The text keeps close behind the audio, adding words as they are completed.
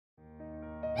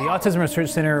The Autism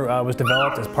Research Center was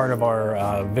developed as part of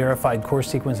our verified course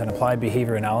sequence and applied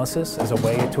behavior analysis as a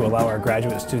way to allow our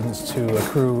graduate students to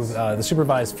accrue the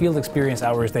supervised field experience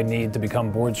hours they need to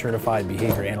become board certified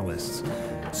behavior analysts.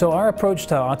 So our approach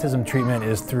to autism treatment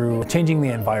is through changing the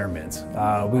environment.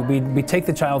 We take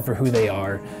the child for who they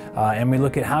are and we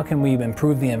look at how can we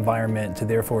improve the environment to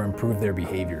therefore improve their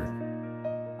behavior.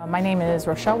 My name is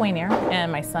Rochelle Wainier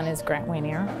and my son is Grant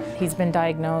Wainier. He's been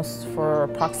diagnosed for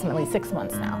approximately 6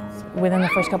 months now. Within the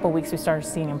first couple of weeks we started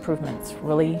seeing improvements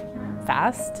really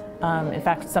fast. In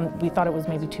fact, we thought it was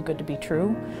maybe too good to be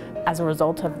true. As a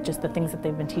result of just the things that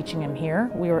they've been teaching him here,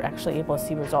 we were actually able to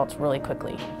see results really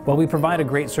quickly. Well, we provide a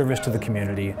great service to the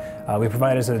community. We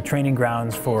provide as a training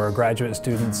grounds for graduate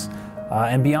students,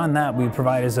 and beyond that we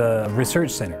provide as a research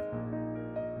center.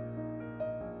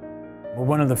 We're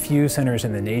one of the few centers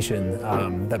in the nation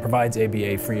that provides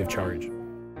ABA free of charge.